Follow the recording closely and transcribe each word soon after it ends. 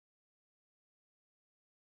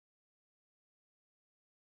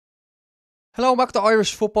Hello, welcome to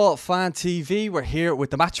Irish Football Fan TV. We're here with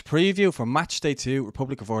the match preview for Match Day 2,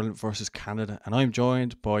 Republic of Ireland versus Canada. And I'm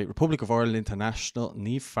joined by Republic of Ireland international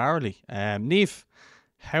Niamh Farrelly. Niamh,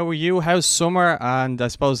 how are you? How's summer? And I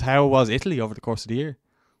suppose, how was Italy over the course of the year?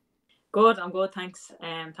 Good, I'm good. Thanks.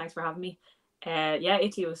 Thanks for having me. Yeah,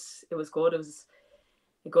 Italy was good. It was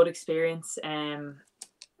a good experience.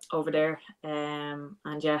 Over there. And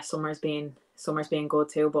yeah, summer's been good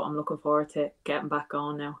too. But I'm looking forward to getting back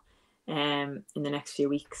on now. In the next few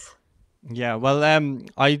weeks. Yeah, well,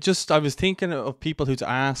 I was thinking of people who to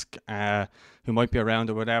ask, who might be around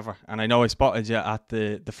or whatever, and I know I spotted you at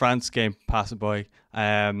the France game passing by,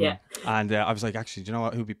 Yeah. and I was like, actually, do you know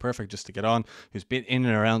what? Who'd be perfect just to get on? Who's been in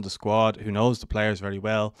and around the squad, who knows the players very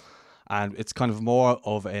well, and it's kind of more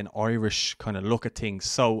of an Irish kind of look at things.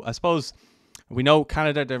 So I suppose we know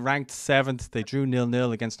Canada, they're ranked seventh. They drew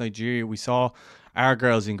 0-0 against Nigeria. We saw our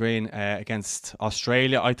girls in green against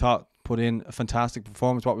Australia. I thought put in a fantastic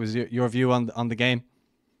performance. What was your view on the game?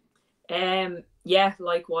 Yeah.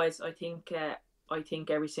 Likewise, I think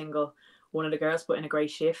every single one of the girls put in a great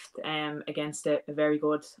shift. Against a very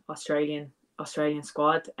good Australian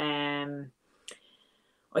squad. I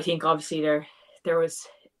think obviously there was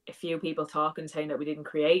a few people talking saying that we didn't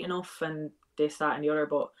create enough and this, that, and the other.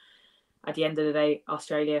 But at the end of the day,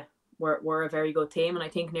 Australia were a very good team. And I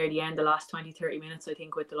think near the end, the last 20, 30 minutes, I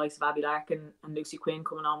think with the likes of Abby Larkin and Lucy Quinn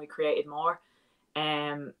coming on, we created more.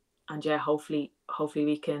 And yeah, hopefully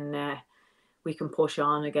we can push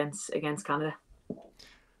on against Canada.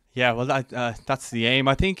 Yeah, well, that's the aim.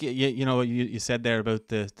 I think you said there about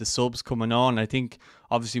the subs coming on. I think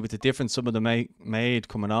obviously with the difference some of them made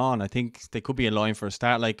coming on, I think they could be in line for a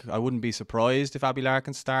start. Like I wouldn't be surprised if Abby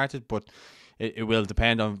Larkin started, but it will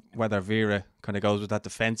depend on whether Vera kind of goes with that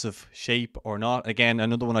defensive shape or not. Again,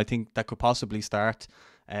 another one I think that could possibly start.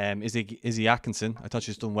 Izzy Atkinson. I thought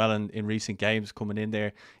she's done well in recent games coming in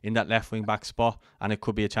there in that left wing back spot, and it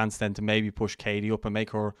could be a chance then to maybe push Katie up and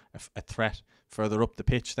make her a threat further up the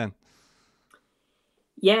pitch. Then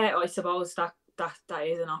Yeah, I suppose that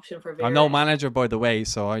is an option for I'm no Vera. manager, by the way,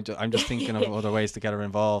 so I'm just thinking of other ways to get her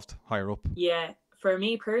involved higher up. Yeah, for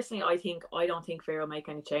me personally, I don't think Vera will make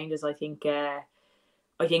any changes. I think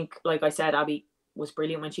like I said, Abby was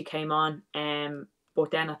brilliant when she came on.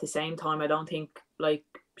 But then at the same time, I don't think like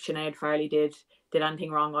Sinead Farley did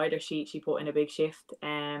anything wrong either. She put in a big shift.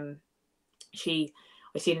 She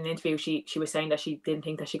I seen in an interview she was saying that she didn't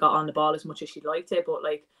think that she got on the ball as much as she'd liked it, but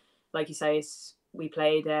like you say, we're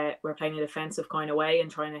playing a defensive kind of way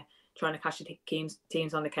and trying to catch the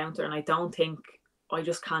teams on the counter, and I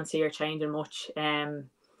just can't see her changing much. And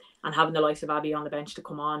having the likes of Abby on the bench to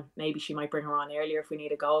come on, maybe she might bring her on earlier if we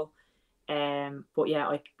need a goal. But yeah,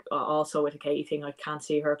 I also with the Katie thing, I can't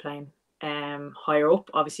see her playing higher up.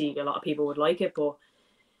 Obviously, a lot of people would like it, but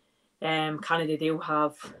Canada do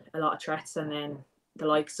have a lot of threats, and then the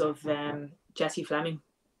likes of Jessie Fleming.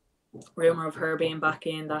 Rumor of her being back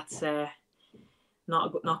in, that's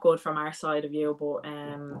not good from our side of view. But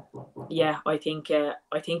yeah, I think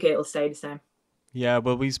it'll stay the same. Yeah,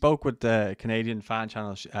 well, we spoke with the Canadian fan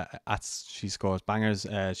channel at She Scores Bangers.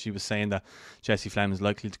 She was saying that Jessie Fleming is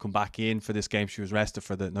likely to come back in for this game. She was rested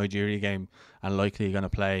for the Nigeria game and likely going to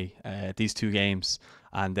play these two games.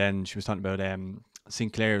 And then she was talking about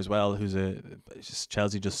Sinclair as well, who's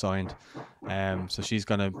Chelsea just signed. So she's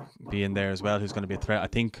going to be in there as well, who's going to be a threat, I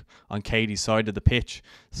think, on Katie's side of the pitch.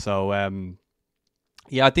 So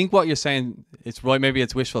yeah, I think what you're saying, it's right. Maybe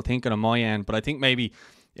it's wishful thinking on my end, but I think maybe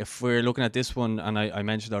if we're looking at this one, and I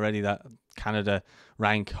mentioned already that Canada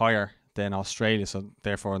rank higher than Australia, so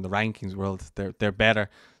therefore in the rankings world they're better.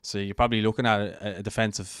 So you're probably looking at a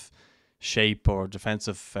defensive shape or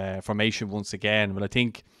defensive formation once again. But I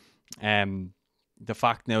think the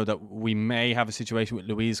fact now that we may have a situation with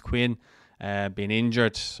Louise Quinn being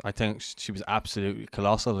injured, I think she was absolutely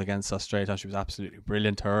colossal against Australia. She was absolutely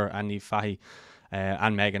brilliant. Her and Niamh Farrelly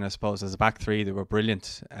and Megan, I suppose, as a back three, they were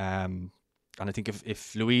brilliant. And I think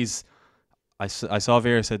if Louise, I saw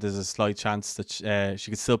Vera said there's a slight chance that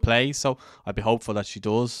she could still play, so I'd be hopeful that she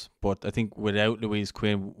does. But I think without Louise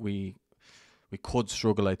Quinn, we could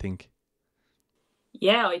struggle, I think.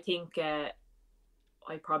 Yeah, I think I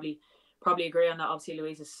probably agree on that. Obviously,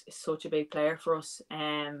 Louise is such a big player for us.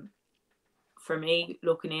 For me,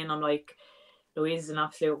 looking in, I'm like, Louise is an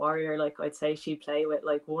absolute warrior. Like I'd say she'd play with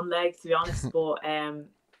like one leg, to be honest. But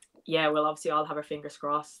yeah, we'll obviously all have our fingers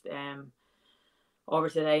crossed over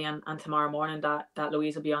today and tomorrow morning that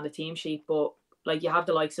Louise will be on the team sheet. But like you have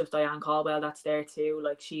the likes of Diane Caldwell that's there too.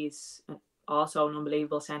 Like she's also an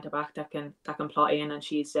unbelievable centre back that can plot in, and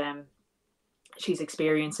she's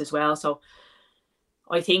experienced as well. So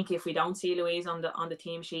I think if we don't see Louise on the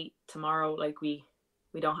team sheet tomorrow, like we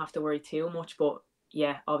don't have to worry too much. But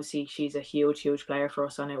yeah, obviously she's a huge player for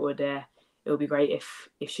us, and it would be great if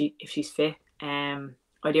she's fit.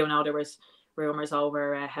 I do know there was rumours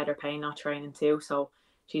over Heather Payne not training too, so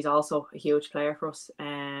she's also a huge player for us.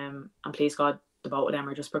 And please God, the both of them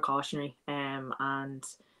are just precautionary. And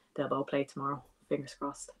they'll both play tomorrow. Fingers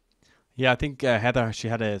crossed. Yeah, I think Heather, she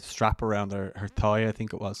had a strap around her thigh, I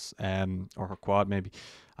think it was, or her quad maybe.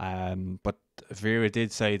 But Vera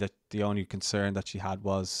did say that the only concern that she had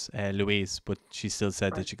was Louise, but she still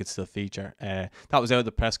said Right. that she could still feature. That was out of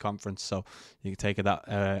the press conference, so you can take it that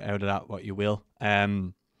out of that what you will.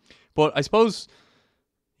 But I suppose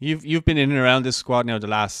you've been in and around this squad now the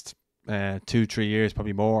last 2-3 years,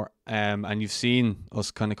 probably more, and you've seen us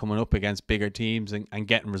kind of coming up against bigger teams and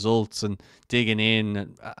getting results and digging in,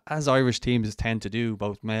 and, as Irish teams tend to do,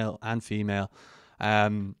 both male and female.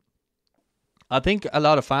 Um, I think a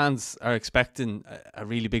lot of fans are expecting a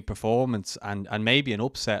really big performance and maybe an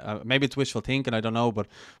upset. Maybe it's wishful thinking, I don't know, but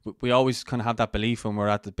we always kind of have that belief when we're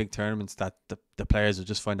at the big tournaments that the players will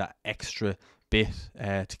just find that extra bit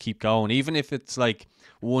to keep going. Even if it's like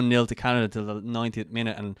 1-0 to Canada till the 90th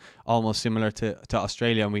minute and almost similar to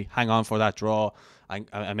Australia, and we hang on for that draw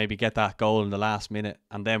and maybe get that goal in the last minute,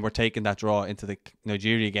 and then we're taking that draw into the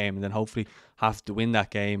Nigeria game and then hopefully have to win that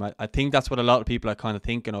game. I think that's what a lot of people are kind of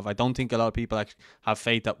thinking of. I don't think a lot of people actually have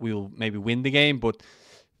faith that we'll maybe win the game, but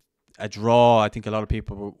a draw, I think a lot of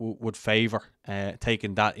people would favour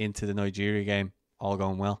taking that into the Nigeria game, all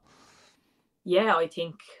going well. Yeah, I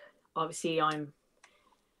think obviously I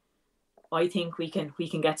think we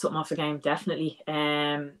can get something off the game, definitely.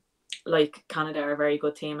 Like Canada are a very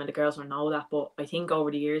good team, and the girls will know that. But I think over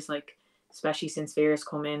the years, like especially since Vera's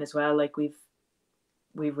come in as well, like we've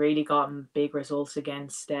really gotten big results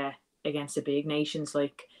against the big nations,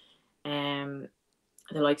 like um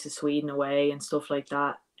the likes of Sweden away and stuff like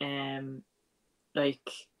that. Like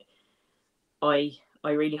I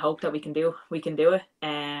really hope that we can do it.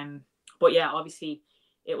 But yeah, obviously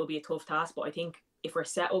it will be a tough task. But I think if we're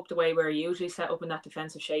set up the way we're usually set up in that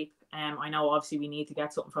defensive shape, I know obviously we need to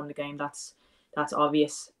get something from the game. That's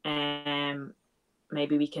obvious.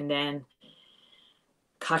 Maybe we can then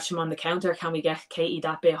catch them on the counter. Can we get Katie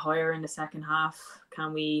that bit higher in the second half?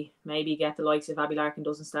 Can we maybe get the likes of Abby Larkin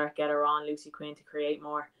doesn't start, get her on Lucy Quinn to create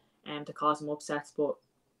more to cause them upsets? But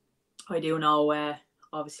I do know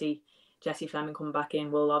obviously Jessie Fleming coming back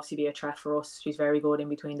in will obviously be a threat for us. She's very good in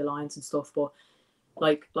between the lines and stuff. But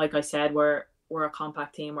like I said, we're a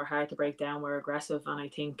compact team. We're hard to break down. We're aggressive, and I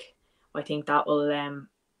think that will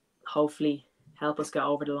hopefully help us get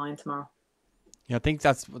over the line tomorrow. Yeah, I think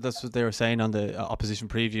that's what they were saying on the opposition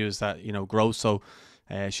previews, that Grosso,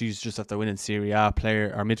 she's just after winning Serie A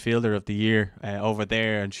player or midfielder of the year over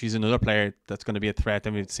there, and she's another player that's going to be a threat.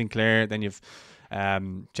 Then we've Sinclair, then you've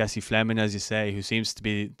Jessie Fleming, as you say, who seems to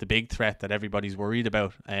be the big threat that everybody's worried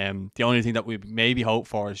about. The only thing that we maybe hope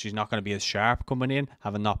for is she's not going to be as sharp coming in,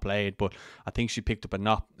 having not played. But I think she picked up a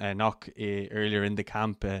knock earlier in the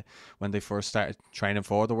camp when they first started training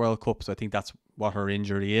for the World Cup. So I think that's what her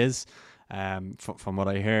injury is. From what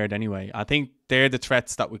I heard anyway. I think they're the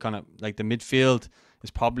threats that we kind of like. The midfield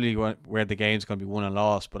is probably where the game's going to be won and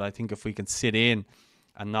lost, but I think if we can sit in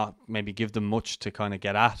and not maybe give them much to kind of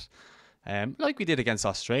get at, like we did against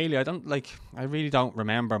Australia, I really don't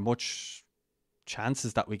remember much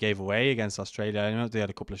chances that we gave away against Australia. I know they had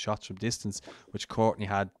a couple of shots from distance which Courtney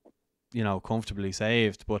had comfortably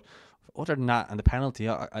saved, but other than that and the penalty,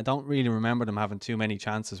 I don't really remember them having too many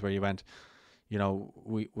chances where you went,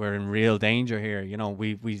 we're in real danger here.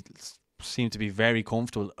 We seem to be very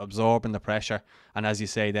comfortable absorbing the pressure, and as you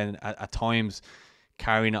say, then at times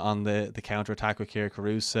carrying it on the counter attack with Kira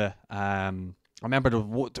Carusa. I remember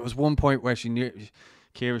there was one point where she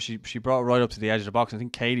brought it right up to the edge of the box. I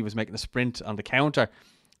think Katie was making a sprint on the counter,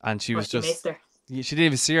 and she was she missed her. She didn't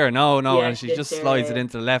even see her. No, Yeah, and she just slides it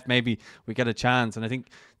into the left. Maybe we get a chance, and I think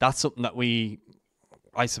that's something that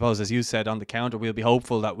I suppose, as you said, on the counter, we'll be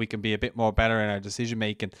hopeful that we can be a bit more better in our decision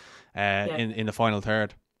making in the final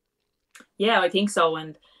third. Yeah, I think so.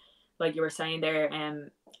 And like you were saying there,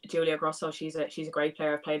 Julia Grosso, she's a great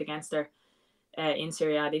player. I've played against her in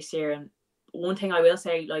Serie A this year. And one thing I will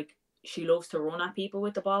say, like, she loves to run at people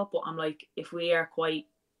with the ball. But I'm like, if we are quite,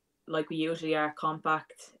 like we usually are,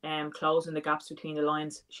 compact, closing the gaps between the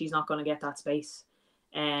lines, she's not going to get that space.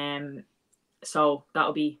 So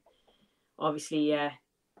that'll be obviously,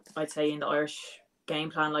 I'd say in the Irish game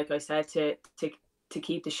plan, like I said, to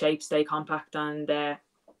keep the shape, stay compact, and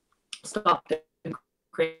stop them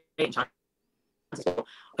creating chances.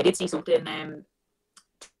 I did see something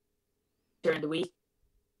during the week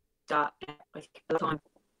that I think at the time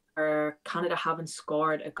where Canada haven't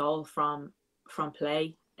scored a goal from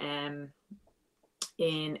play in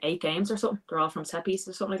 8 games or something. They're all from set pieces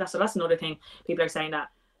or something like that. So that's another thing. People are saying that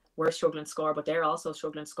we're struggling to score, but they're also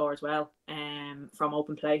struggling to score as well from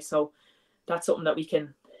open play. So that's something that we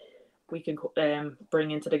can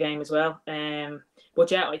bring into the game as well. But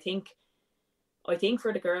yeah, I think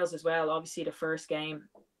for the girls as well, obviously the first game,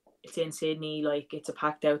 it's in Sydney, like it's a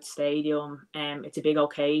packed out stadium, it's a big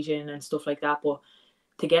occasion and stuff like that. But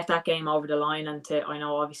to get that game over the line, and I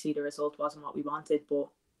know obviously the result wasn't what we wanted, but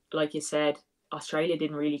like you said, Australia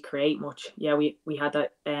didn't really create much. Yeah, we had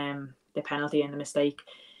that the penalty and the mistake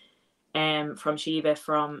from Shiva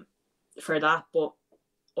for that, but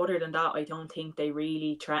other than that, I don't think they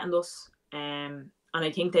really threatened us. And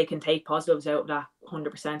I think they can take positives out of that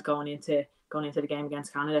 100% going into the game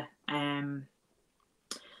against Canada.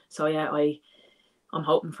 So yeah, I'm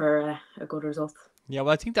hoping for a good result. Yeah,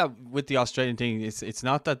 well, I think that with the Australian thing, it's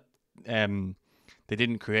not that they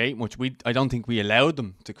didn't create much. I don't think we allowed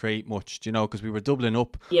them to create much, because we were doubling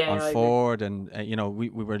up on forward, and we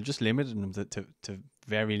were just limiting them to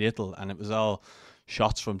very little, and it was all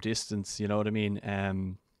shots from distance. You know what I mean?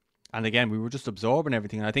 And again, we were just absorbing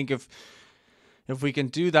everything. And I think if we can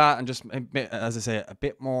do that and just, as I say, a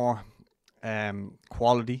bit more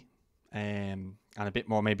quality and a bit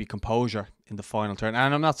more maybe composure in the final turn.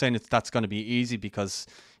 And I'm not saying that's going to be easy, because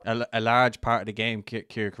a large part of the game,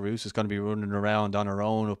 Ciara Caruso is going to be running around on her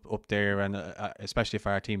own up there, and especially if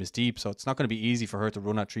our team is deep. So it's not going to be easy for her to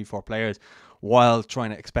run at 3-4 players while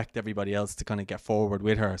trying to expect everybody else to kind of get forward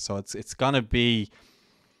with her. So it's going to be,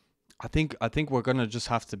 I think we're going to just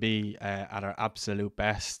have to be at our absolute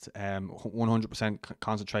best, 100%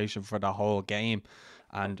 concentration for the whole game,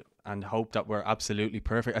 and hope that we're absolutely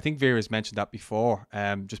perfect. I think Vera's mentioned that before,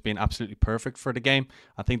 just being absolutely perfect for the game.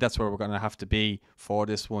 I think that's where we're going to have to be for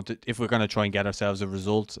this one, if we're going to try and get ourselves a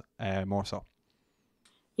result, more so.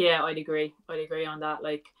 Yeah, I'd agree on that.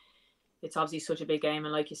 Like, it's obviously such a big game,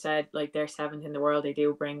 and like you said, like they're 7th in the world. They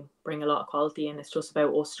do bring a lot of quality, and it's just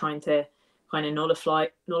about us trying to kind of nullify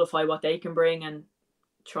what they can bring, and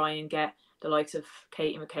try and get the likes of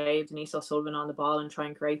Katie McCabe, Denise O'Sullivan on the ball, and try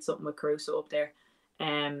and create something with Caruso up there.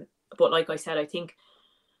 But like I said,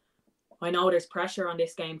 I know there's pressure on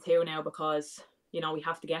this game too now, because we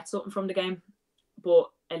have to get something from the game. But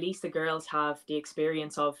at least the girls have the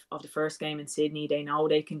experience of the first game in Sydney. They know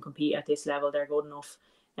they can compete at this level. They're good enough.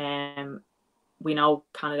 We know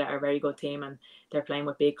Canada are a very good team, and they're playing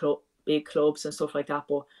with big clubs and stuff like that.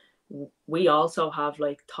 But we also have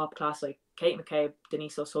like top class, like Kate McCabe,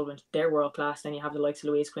 Denise O'Sullivan. They're world class. Then you have the likes of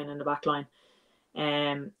Louise Quinn in the back line.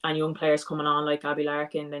 And young players coming on like Abby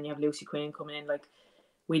Larkin, then you have Lucy Quinn coming in. Like,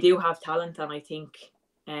 we do have talent, and I think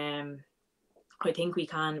we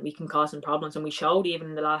can cause some problems, and we showed even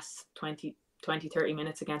in the last 20 30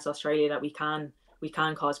 minutes against Australia that we can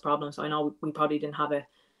cause problems. I know we probably didn't have a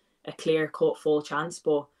clear cut full chance,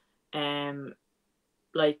 but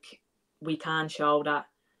like, we can show that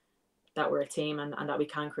we're a team, and that we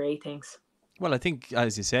can create things. Well, I think,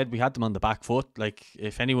 as you said, we had them on the back foot. Like,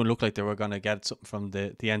 if anyone looked like they were going to get something from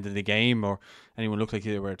the end of the game, or anyone looked like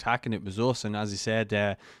they were attacking, it was us. And as you said,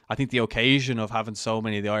 I think the occasion of having so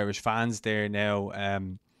many of the Irish fans there now,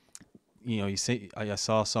 you see, I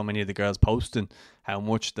saw so many of the girls posting how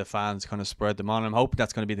much the fans kind of spurred them on. I'm hoping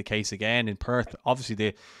that's going to be the case again in Perth.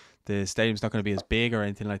 Obviously, the stadium's not going to be as big or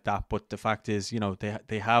anything like that, but the fact is,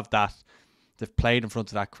 they have that. They've played in front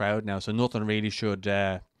of that crowd now, so nothing really should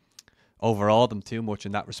overawe them too much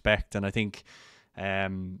in that respect. And I think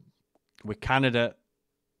with Canada,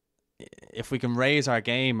 if we can raise our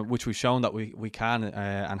game, which we've shown that we can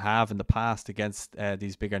and have in the past against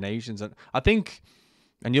these bigger nations, and I think,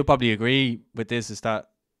 and you'll probably agree with this, is that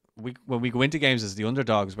when we go into games as the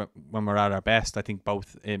underdogs, when we're at our best, I think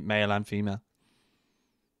both male and female.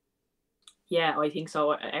 Yeah, I think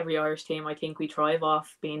so. Every Irish team, I think we thrive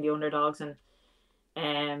off being the underdogs, and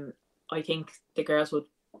I think the girls would.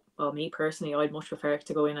 Well, me personally, I'd much prefer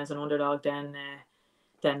to go in as an underdog than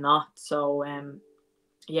not. So,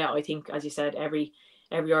 yeah, I think, as you said, every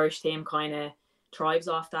Irish team kind of thrives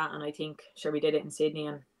off that, and I think, sure, we did it in Sydney,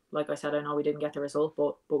 and like I said, I know we didn't get the result,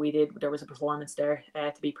 but we did. There was a performance there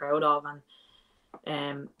to be proud of,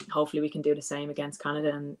 and hopefully we can do the same against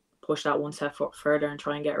Canada and push that one step further and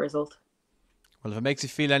try and get a result. Well, if it makes you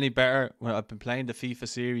feel any better, well, I've been playing the FIFA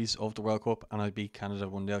series of the World Cup, and I beat Canada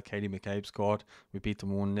 1-0. Katie McCabe scored. We beat them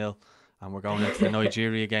 1-0. And we're going into the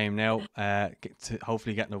Nigeria game now,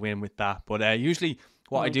 hopefully getting a win with that. But usually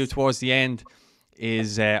what I do towards the end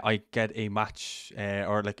is I get a match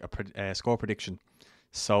or like a score prediction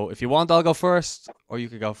So if you want, I'll go first, or you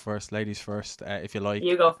could go first, ladies first, if you like.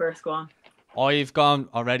 You go first. Go on. I've gone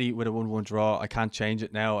already with a 1-1 draw. I can't change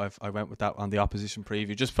it now. I went with that on the opposition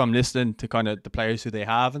preview, just from listening to kind of the players who they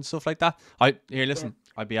have and stuff like that. Yeah. Listen,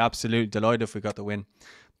 I'd be absolutely delighted if we got the win,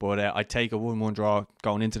 but I'd take a 1-1 draw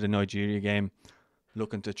going into the Nigeria game,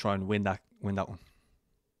 looking to try and win that one.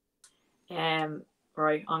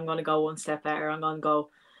 Right. I'm gonna go one step better. I'm gonna go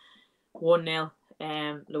 1-0.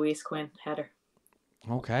 Louise Quinn header.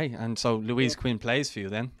 Okay, and so Louise Yeah. Quinn plays for you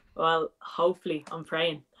then. Well, hopefully, I'm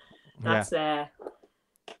praying. Yeah. That's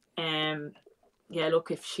yeah. Look,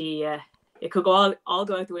 if she it could go all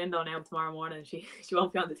go out the window now tomorrow morning. She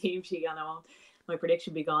won't be on the team sheet, and I won't. My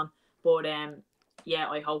prediction be gone. But yeah,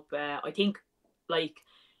 I hope. I think like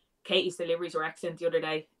Katie's deliveries were excellent the other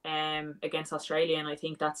day against Australia, and I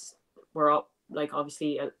think we're up, like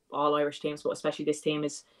obviously all Irish teams, but especially this team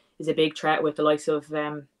is a big threat with the likes of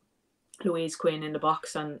Louise Quinn in the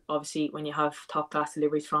box, and obviously when you have top class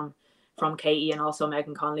deliveries from Katie and also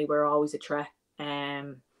Megan Connolly, we're always a threat.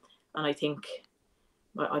 And I think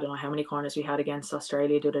I don't know how many corners we had against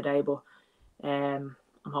Australia the other day, but I'm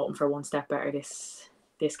hoping for one step better this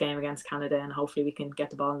game against Canada, and hopefully we can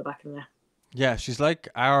get the ball in the back of the net. Yeah, she's like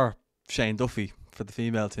our Shane Duffy for the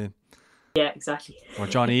female team. Yeah, exactly. Or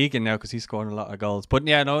Johnny Egan now, because he's scoring a lot of goals. But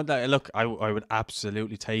yeah, no, look, I would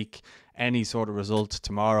absolutely take any sort of result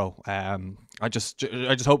tomorrow. I just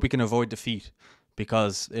hope we can avoid defeat,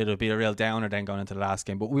 because it'll be a real downer then going into the last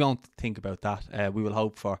game. But we won't think about that. We will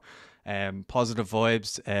hope for positive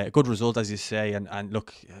vibes, a good result, as you say, and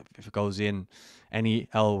look, if it goes in any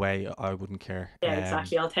L way, I wouldn't care. Yeah,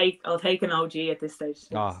 exactly. I'll take an OG at this stage.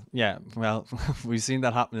 Oh, yeah. Well, we've seen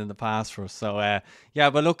that happen in the past for us. So, yeah,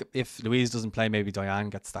 but look, if Louise doesn't play, maybe Diane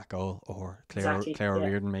gets that goal, or Claire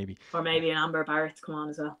O'Riordan maybe. Or maybe an Amber Barrett to come on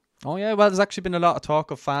as well. Oh, yeah. Well, there's actually been a lot of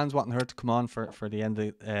talk of fans wanting her to come on for the end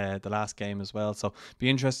of the last game as well. So, be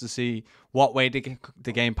interested to see what way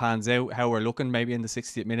the game pans out, how we're looking maybe in the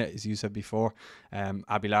 60th minute, as you said before.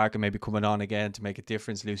 Abby Larkin maybe coming on again to make a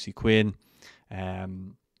difference, Lucy Quinn.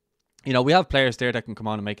 You know, we have players there that can come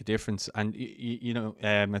on and make a difference. And,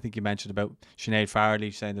 I think you mentioned about Sinead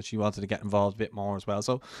Farrelly saying that she wanted to get involved a bit more as well.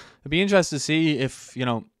 So it'd be interesting to see if,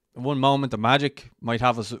 one moment the magic might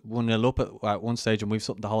have us 1-0 up at one stage, and we've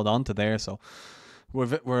something to hold on to there. So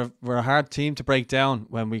we're a hard team to break down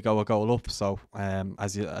when we go a goal up. So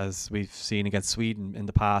as we've seen against Sweden in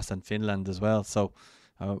the past, and Finland as well. So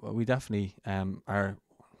we definitely are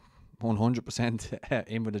 100%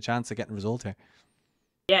 in with a chance of getting a result here.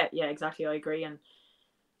 Yeah, exactly. I agree, and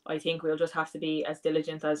I think we'll just have to be as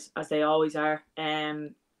diligent as they always are.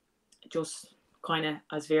 Just kind of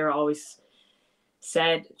as Vera always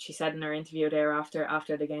said, she said in her interview there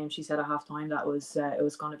after the game, she said at half time that it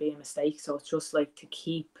was going to be a mistake. So it's just like to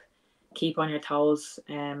keep on your toes.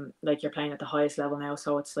 Like you're playing at the highest level now,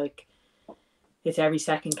 so it's like it's every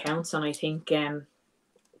second counts. And I think, to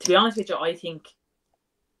be honest with you, I think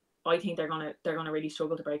they're gonna really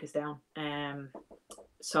struggle to break us down.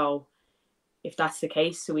 So if that's the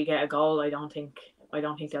case, so we get a goal, I don't think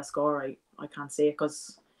they'll score. I can't see it,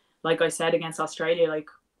 because like I said against Australia, like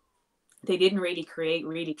they didn't really create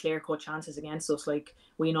really clear cut chances against us. Like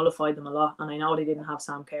we nullified them a lot, and I know they didn't have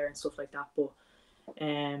Sam Kerr and stuff like that, but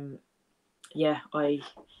yeah,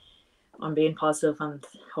 I'm being positive, and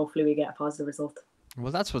hopefully we get a positive result.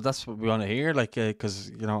 Well, that's what we want to hear, like,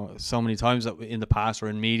 because so many times that in the past or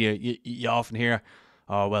in media, you often hear,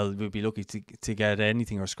 oh well, we'd be lucky to get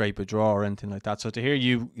anything or scrape a draw or anything like that. So to hear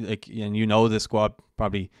you, like, and the squad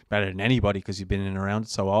probably better than anybody because you've been in and around it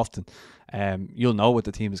so often, you'll know what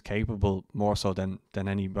the team is capable more so than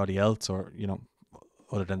anybody else, or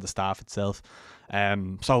other than the staff itself.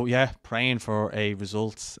 So yeah, praying for a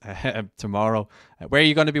result tomorrow. Where are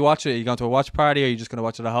you going to be watching? Are you going to a watch party, or are you just going to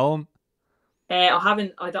watch it at home? I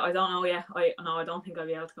haven't. I don't know yet. I don't think I'll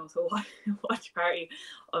be able to go to a watch party.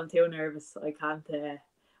 I'm too nervous. I can't.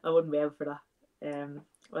 I wouldn't be able for that.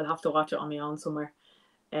 I'll have to watch it on my own somewhere.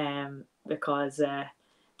 Because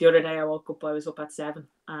the other day I woke up. I was up at 7,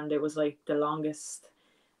 and it was like the longest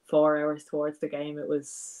 4 hours towards the game. It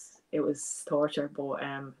was torture. But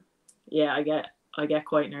yeah, I get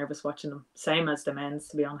quite nervous watching them. Same as the men's,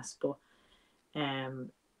 to be honest. But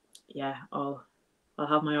yeah, I'll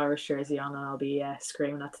have my Irish jersey on, and I'll be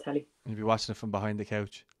screaming at the telly. You'll be watching it from behind the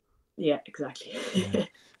couch. Yeah, exactly. Yeah,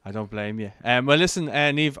 I don't blame you. Well, listen,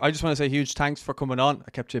 Niamh, I just want to say huge thanks for coming on. I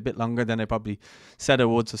kept you a bit longer than I probably said I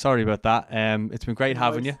would, so sorry about that. It's been great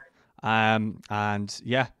having you. And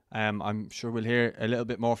yeah, I'm sure we'll hear a little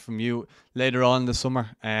bit more from you later on in the summer.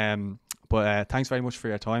 But thanks very much for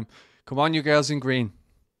your time. Come on, you girls in green.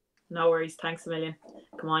 No worries. Thanks a million.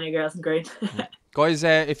 Come on, you girls in green. Guys,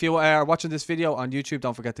 if you are watching this video on YouTube,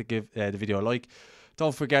 don't forget to give the video a like.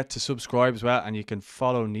 Don't forget to subscribe as well, and you can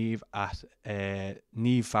follow Niamh at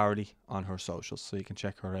Niamh Farrelly on her socials, so you can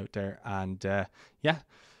check her out there. And yeah,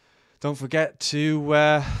 don't forget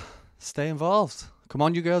to stay involved. Come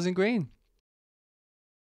on, you girls in green.